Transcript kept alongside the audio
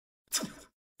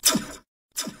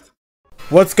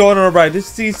What's going on, everybody? This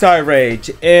is Seaside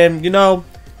Rage, and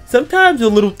sometimes the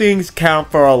little things count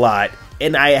for a lot,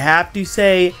 and I have to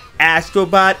say Astro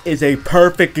Bot is a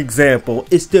perfect example.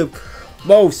 It's the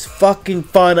most fucking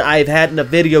fun I've had in a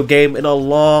video game in a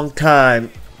long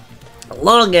time. A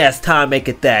long ass time, make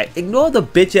it that. Ignore the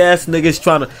bitch ass niggas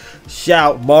trying to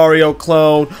shout Mario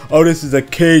clone, oh this is a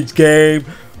kids game,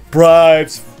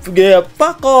 bribes. Yeah,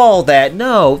 fuck all that.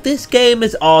 No, this game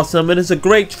is awesome and it's a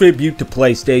great tribute to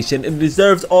PlayStation and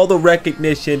deserves all the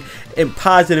recognition and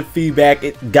positive feedback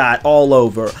it got all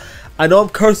over. I know I'm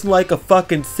cursing like a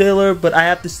fucking sailor, but I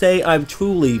have to say I'm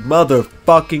truly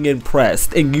motherfucking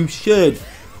impressed, and you should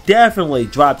definitely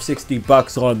drop 60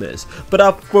 bucks on this.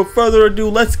 But for further ado,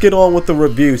 let's get on with the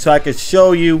review so I can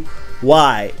show you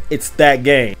why it's that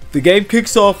game. The game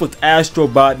kicks off with Astro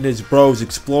Bot and his bros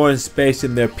exploring space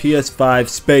in their PS5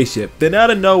 spaceship. Then out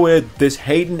of nowhere, this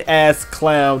hating ass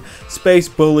clown space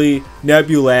bully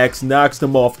Nebulax knocks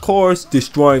them off course,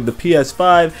 destroying the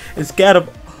PS5 and scatter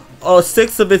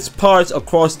 6 of its parts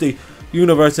across the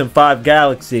universe in 5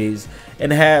 galaxies.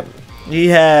 And he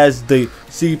has the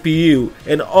CPU,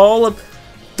 and all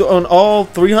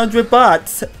 300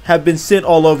 bots have been sent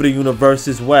all over the universe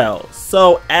as well.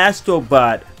 So Astro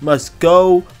Bot must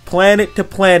go planet to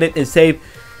planet and save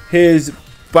his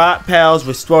bot pals,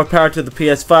 restore power to the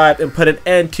PS5, and put an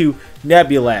end to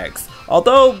Nebulax.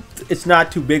 Although it's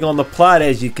not too big on the plot,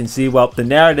 as you can see, well, the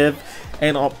narrative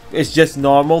and it's just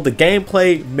normal, the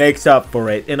gameplay makes up for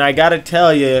it, and I gotta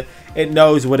tell you, it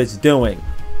knows what it's doing.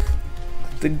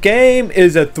 The game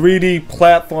is a 3D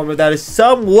platformer that is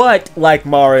somewhat like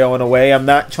Mario in a way. I'm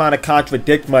not trying to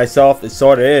contradict myself, it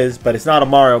sort of is, but it's not a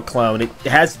Mario clone. It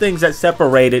has things that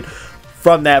separate it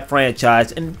from that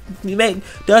franchise, and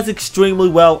does extremely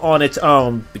well on its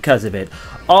own because of it.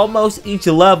 Almost each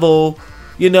level,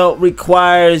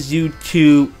 requires you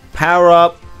to power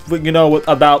up, with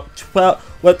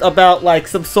about like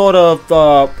some sort of,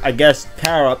 I guess,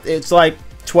 power up. It's like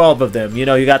 12 of them. You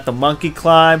got the monkey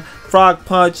climb, frog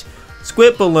punch,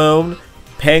 squid balloon,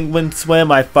 penguin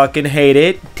swim, I fucking hate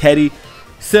it, teddy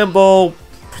symbol,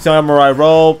 samurai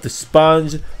roll, the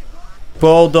sponge,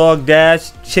 bulldog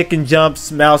dash, chicken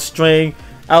jumps, mouse string,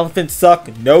 elephant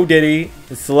suck, no diddy,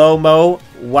 the slow-mo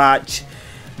watch,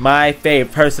 my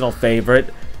personal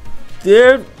favorite.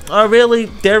 They're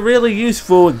really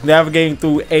useful in navigating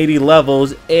through 80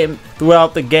 levels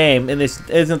throughout the game, and it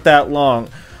isn't that long.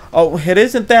 Oh, it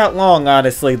isn't that long,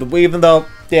 honestly, even though,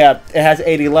 yeah, it has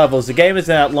 80 levels. The game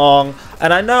isn't that long,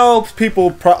 and I know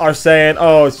people are saying,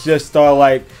 oh, it's just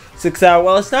like 6 hours.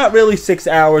 Well, it's not really 6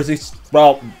 hours. It's,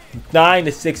 well, 9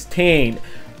 to 16,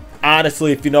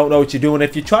 honestly, if you don't know what you're doing.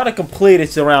 If you try to complete it,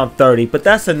 it's around 30, but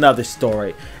that's another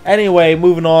story. Anyway,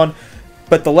 moving on.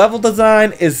 But the level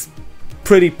design is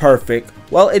pretty perfect.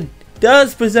 Well, it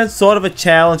does present sort of a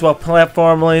challenge while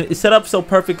platforming. It's set up so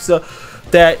perfect so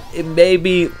that it may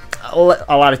be a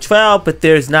lot of trial, but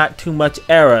there's not too much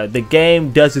error. The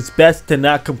game does its best to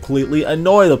not completely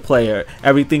annoy the player.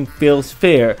 Everything feels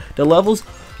fair. The levels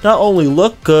not only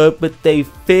look good, but they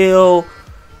feel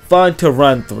fun to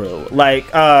run through.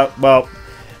 Like, well,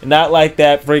 not like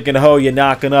that freaking hoe you're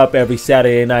knocking up every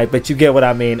Saturday night, but you get what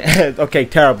I mean. Okay,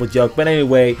 terrible joke, but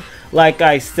anyway, like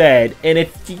I said, and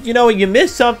if you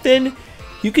miss something,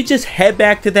 you could just head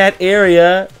back to that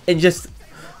area and just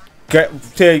get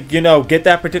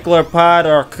that particular pod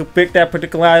or pick that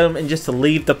particular item and just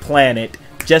leave the planet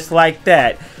just like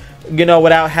that,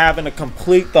 without having to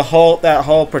complete that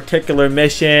whole particular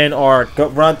mission or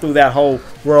run through that whole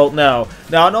world. Now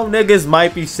I know niggas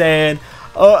might be saying,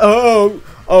 oh,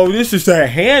 this is a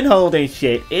hand-holding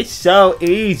shit. It's so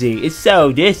easy. It's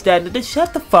so this, that, and this.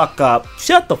 Shut the fuck up.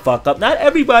 Shut the fuck up. Not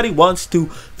everybody wants to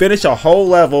finish a whole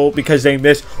level because they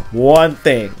missed one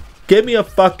thing. Give me a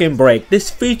fucking break. This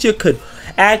feature could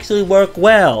actually work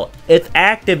well if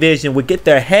Activision would get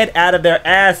their head out of their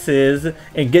asses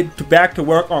and get back to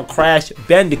work on Crash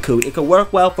Bandicoot. It could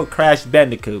work well for Crash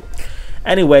Bandicoot.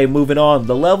 Anyway, moving on.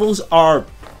 The levels are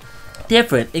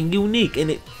different and unique,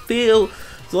 and it feels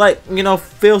like,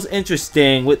 feels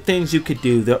interesting with things you could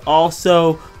do. They're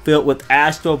also filled with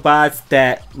Astro Bots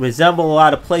that resemble a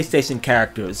lot of PlayStation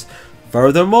characters.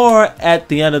 Furthermore, at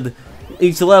the end of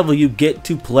each level, you get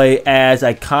to play as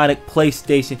iconic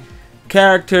PlayStation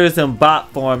characters in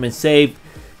bot form and save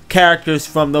characters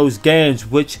from those games,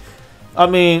 which I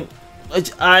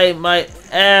might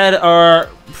add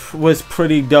was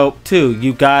pretty dope too.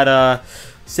 You got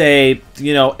say,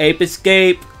 Ape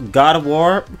Escape, God of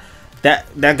War.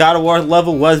 That God of War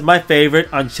level was my favorite.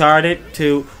 Uncharted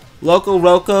to Loco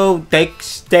Roco.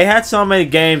 They had so many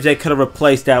games they could have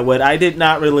replaced that with. I did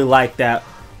not really like that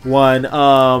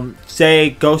one.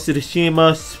 Say Ghost of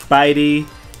Tsushima, Spidey.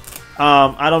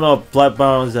 I don't know if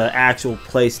Bloodborne's an actual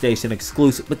PlayStation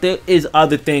exclusive, but there is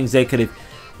other things they could have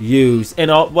used.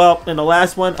 And well, in the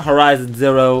last one, Horizon,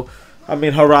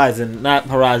 not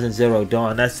Horizon Zero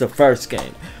Dawn. That's the first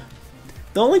game.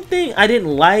 The only thing I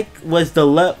didn't like was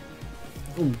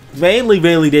mainly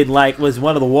really didn't like was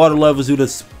one of the water levels due to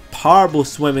horrible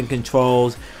swimming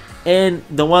controls and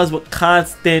the ones with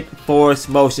constant force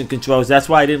motion controls. That's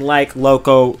why I didn't like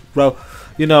Loco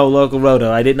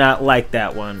Roto. I did not like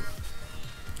that one.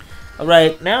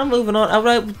 Alright, now moving on.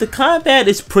 Alright, the combat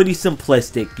is pretty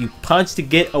simplistic. You punch to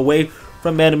get away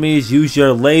from enemies, use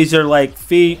your laser-like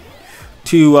feet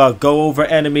to go over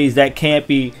enemies that can't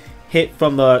be hit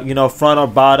from the front or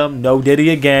bottom. No diddy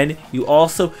again. You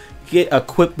also get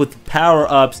equipped with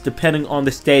power-ups depending on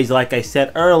the stage, like I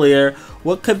said earlier,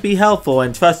 what could be helpful,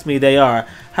 and trust me, they are.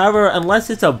 However, unless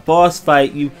it's a boss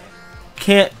fight, you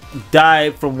can't die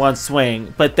from one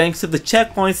swing. But thanks to the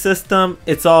checkpoint system,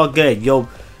 it's all good. You'll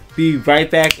be right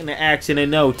back into action in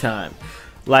no time.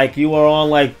 Like you are on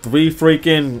like 3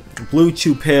 freaking blue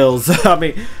chew pills. I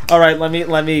mean, alright,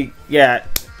 let me, yeah,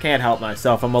 can't help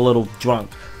myself. I'm a little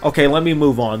drunk. Okay, let me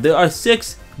move on. There are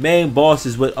 6 main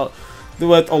bosses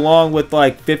along with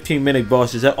like 15 mini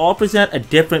bosses that all present a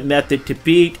different method to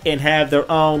beat and have their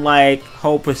own like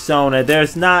whole persona.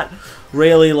 There's not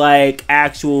really like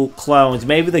actual clones.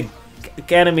 Maybe the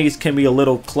enemies can be a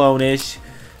little clone-ish,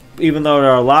 even though there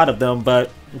are a lot of them,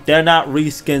 but they're not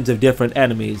reskins of different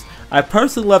enemies. I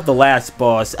personally love the last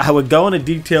boss. I would go into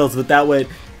details, but that would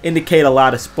indicate a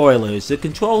lot of spoilers. The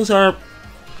controls are,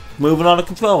 moving on to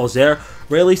controls, they're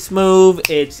really smooth.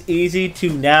 It's easy to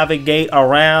navigate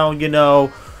around,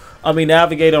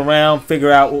 navigate around,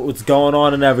 figure out what's going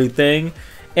on and everything.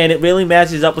 And it really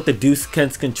matches up with the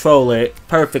DualSense controller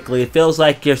perfectly. It feels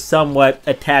like you're somewhat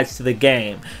attached to the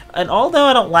game. And although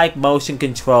I don't like motion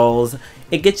controls,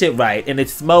 it gets it right. And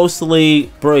it's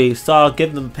mostly brief, so I'll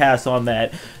give them a pass on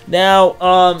that. Now,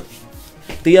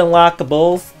 the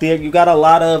unlockables. You got a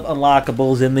lot of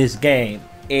unlockables in this game.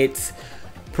 It's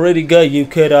pretty good. You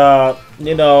could,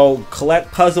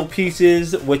 collect puzzle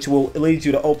pieces, which will lead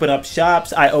you to open up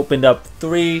shops. I opened up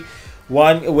 3.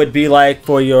 One would be like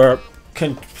for your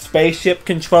spaceship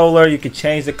controller. You could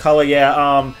change the color.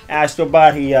 Yeah, Astro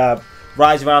Bot, he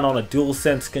rides around on a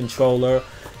DualSense controller.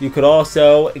 You could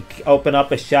also open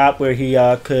up a shop where he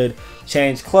could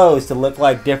change clothes to look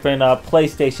like different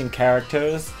PlayStation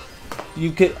characters.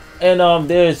 You could, and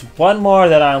there's one more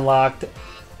that I unlocked.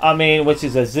 Which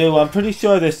is a zoo. I'm pretty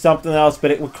sure there's something else,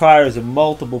 but it requires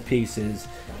multiple pieces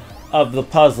of the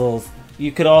puzzles.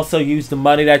 You could also use the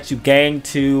money that you gain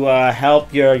to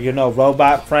help your,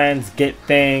 robot friends get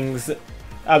things.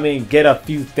 Get a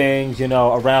few things,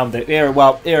 around the area.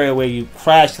 Well, area where you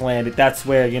crash landed. That's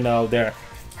where, they're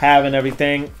having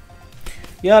everything.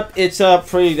 Yep, it's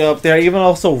pretty dope. There are even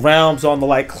also realms on the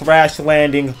like crash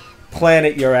landing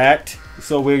planet you're at,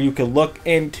 so where you can look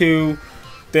into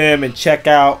them and check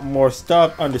out more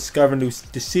stuff, undiscover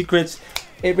the secrets.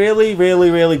 It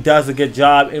really does a good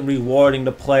job in rewarding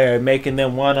the player, making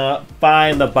them want to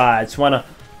find the bots.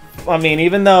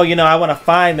 Even though, I want to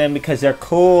find them because they're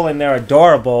cool and they're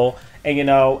adorable, and,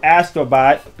 Astro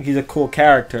Bot, he's a cool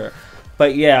character.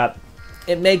 But yeah,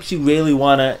 it makes you really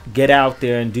want to get out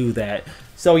there and do that.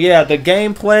 So yeah, the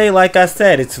gameplay, like I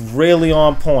said, it's really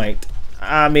on point.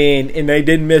 And they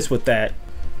didn't miss with that.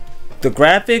 The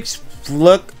graphics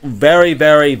look very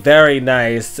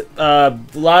nice. A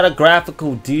lot of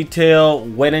graphical detail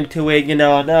went into it.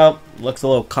 Looks a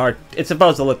little it's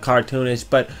supposed to look cartoonish,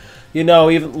 but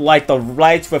even like the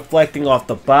lights reflecting off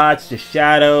the bots, the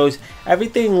shadows,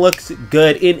 everything looks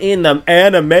good. In the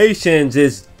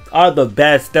animations are the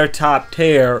best. They're top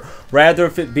tier. Rather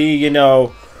if it be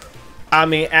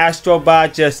Astro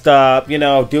Bot just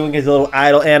doing his little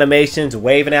idle animations,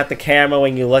 waving at the camera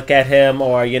when you look at him,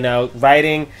 or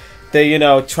writing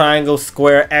the triangle,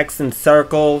 square, X, and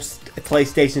circles,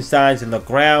 PlayStation signs in the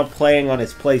ground, playing on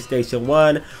his PlayStation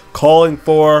 1, calling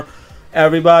for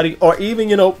everybody, or even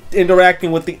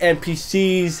interacting with the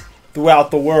NPCs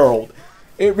throughout the world.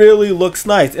 It really looks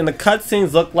nice, and the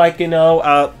cutscenes look like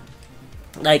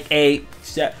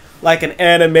like an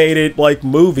animated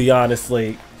movie,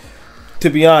 honestly. To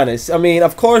be honest,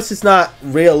 of course it's not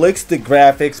realistic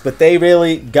graphics, but they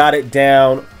really got it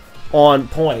down on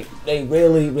point. They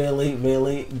really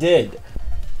did.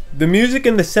 The music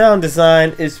and the sound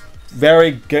design is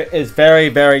very good. Is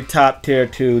very top tier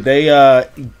too. They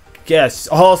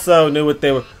also knew what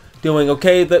they were doing.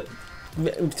 Okay, the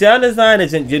sound design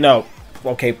isn't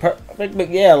okay perfect, but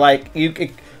yeah, like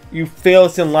you feel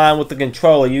it's in line with the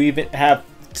controller. You even have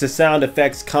the sound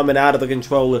effects coming out of the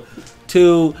controller.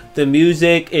 2, the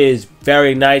music is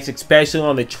very nice, especially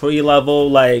on the tree level.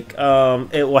 Like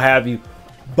it will have you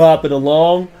bopping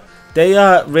along. They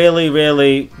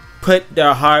really put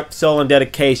their heart, soul, and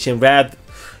dedication. Rather,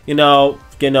 you know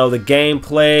the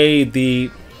gameplay,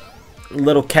 the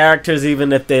little characters,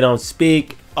 even if they don't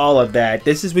speak, all of that.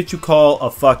 This is what you call a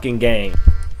fucking game.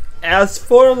 As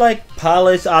for like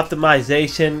polish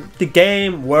optimization, the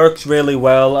game works really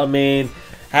well. I mean,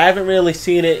 I haven't really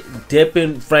seen it dip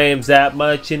in frames that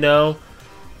much, you know.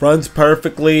 Runs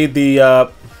perfectly.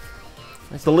 The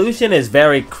resolution is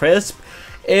very crisp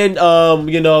and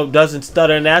doesn't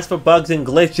stutter. And as for bugs and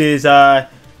glitches,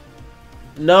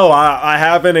 no, I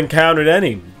haven't encountered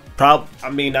any. I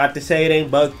mean, not to say it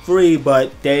ain't bug free,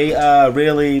 but they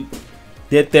really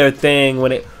did their thing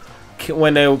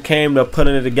when they came to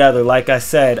putting it together. Like I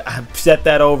said, I've said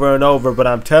that over and over, but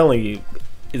I'm telling you,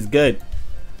 it's good.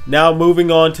 Now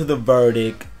moving on to the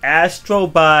verdict. Astro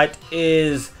Bot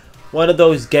is one of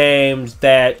those games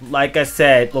that, like I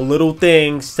said, the little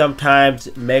things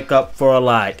sometimes make up for a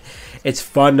lot. It's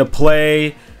fun to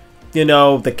play. You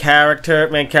know, the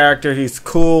main character, he's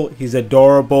cool, he's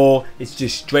adorable, it's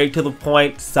just straight to the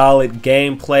point, solid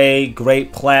gameplay,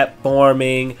 great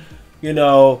platforming, you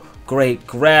know, great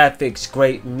graphics,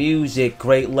 great music,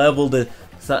 great level.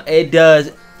 So it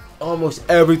does almost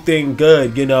everything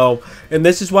good, you know, and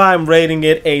this is why I'm rating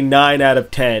it a 9 out of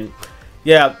 10.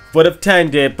 Yeah, would have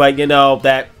 10 it, but you know,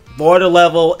 that water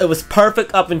level, it was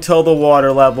perfect up until the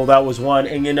water level, that was one,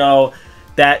 and you know,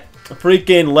 that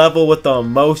freaking level with the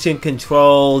motion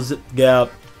controls, yeah,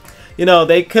 you know,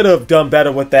 they could have done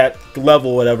better with that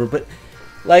level, whatever. But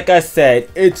like I said,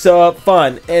 it's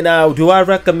fun. And do I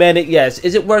recommend it? Yes.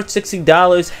 Is it worth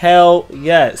 $60? Hell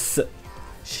yes.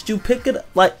 Should you pick it?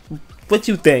 Like, what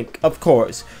you think? Of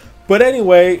course. But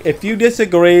anyway, if you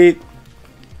disagree,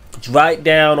 write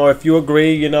down, or if you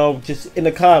agree, you know, just in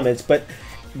the comments. But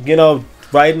you know,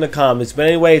 write in the comments. But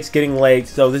anyway, it's getting late,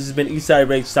 so this has been Eastside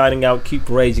Rage signing out. Keep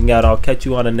raging out. I'll catch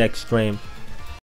you on the next stream.